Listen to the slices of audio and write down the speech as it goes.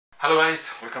Hello guys,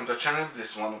 welcome to the channel.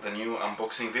 This is one of the new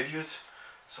unboxing videos.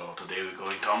 So today we're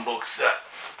going to unbox the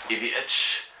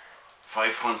EVH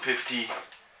 5150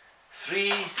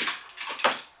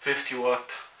 350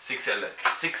 watt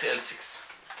 6L6.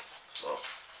 So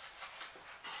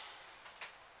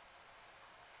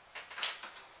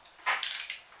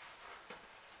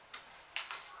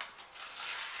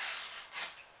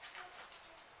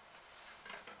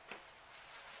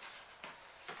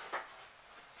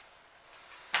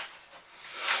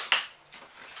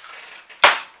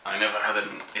I never had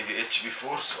an EVH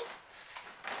before, so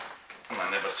I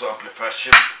never saw amplifier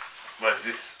shaped by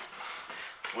this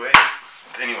way.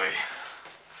 But anyway,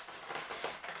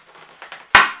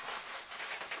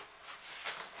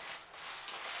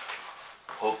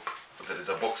 hope there is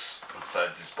a box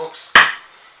inside this box.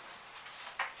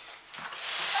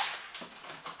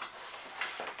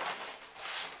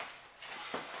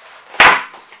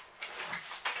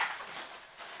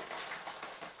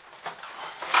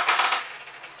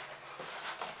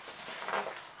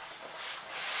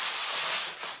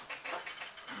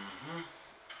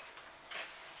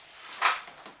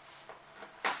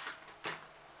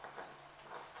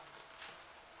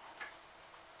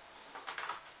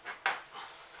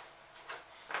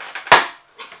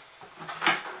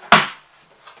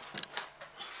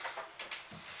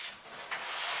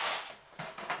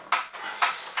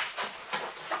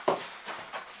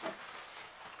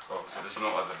 Oh, there is no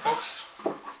other box.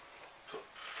 So,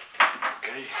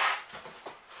 okay.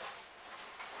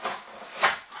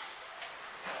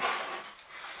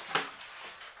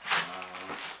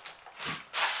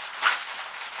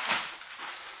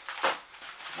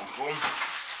 Boom.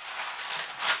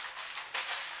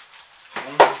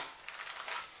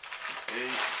 Okay,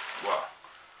 wow.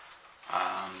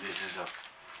 This is a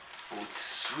foot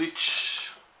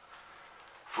switch,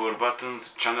 4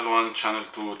 buttons, channel 1, channel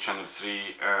 2, channel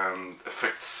 3 and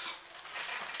effects.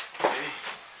 Okay,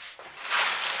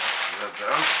 that's the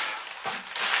amp.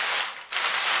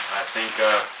 I think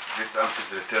this amp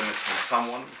is returned from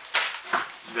someone.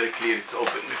 It's very clear it's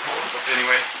open before, but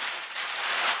anyway.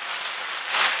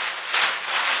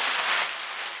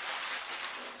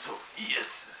 So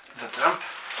yes, that's the amp.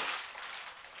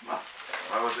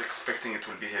 I was expecting it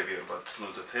will be heavier, but it's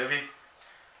not that heavy.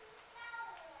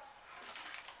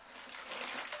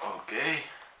 Okay,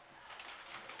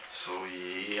 so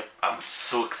yep, I'm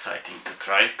so excited to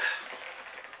try it,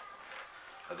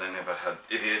 as I never had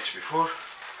EVH before,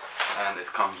 and it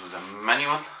comes with a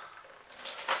manual.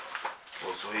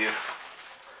 Also here,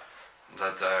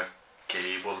 that's a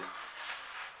cable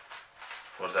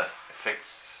for the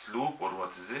effects loop, or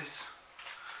what is this?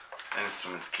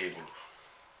 Instrument cable.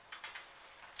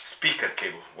 Speaker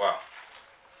cable, wow.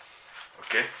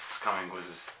 Okay, it's coming with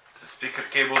the speaker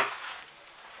cable,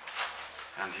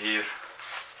 and here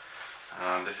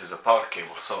this is a power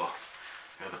cable. So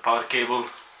you have the power cable,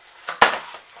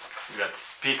 you got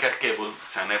speaker cable,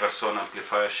 which I never saw an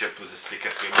amplifier shipped with a speaker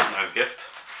cable. Nice gift.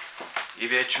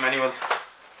 EVH manual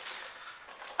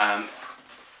and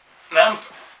lamp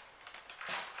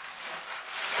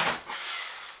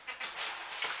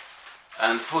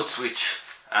and foot switch.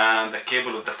 And the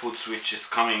cable of the foot switch is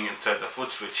coming inside the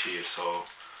foot switch here, so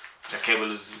the cable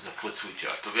and the foot switch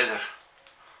are together.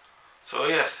 So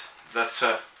yes, that's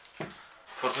for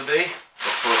today,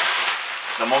 but for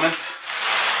the moment.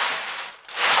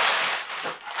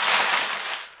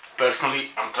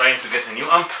 Personally, I'm trying to get a new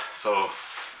amp, so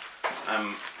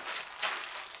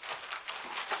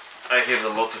I hear a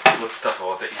lot of good stuff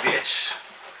about the EVH.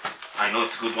 I know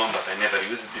it's a good one, but I never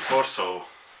used it before, so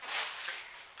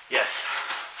yes.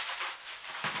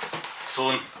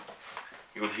 Soon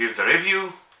you will hear the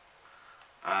review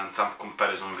and some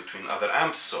comparison between other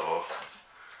amps. So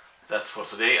that's for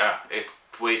today. It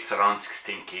weighs around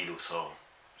 16 kilos, so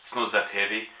it's not that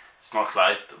heavy, it's not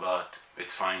light, but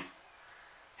it's fine.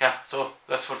 Yeah, so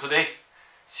that's for today.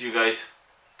 See you guys.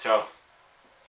 Ciao.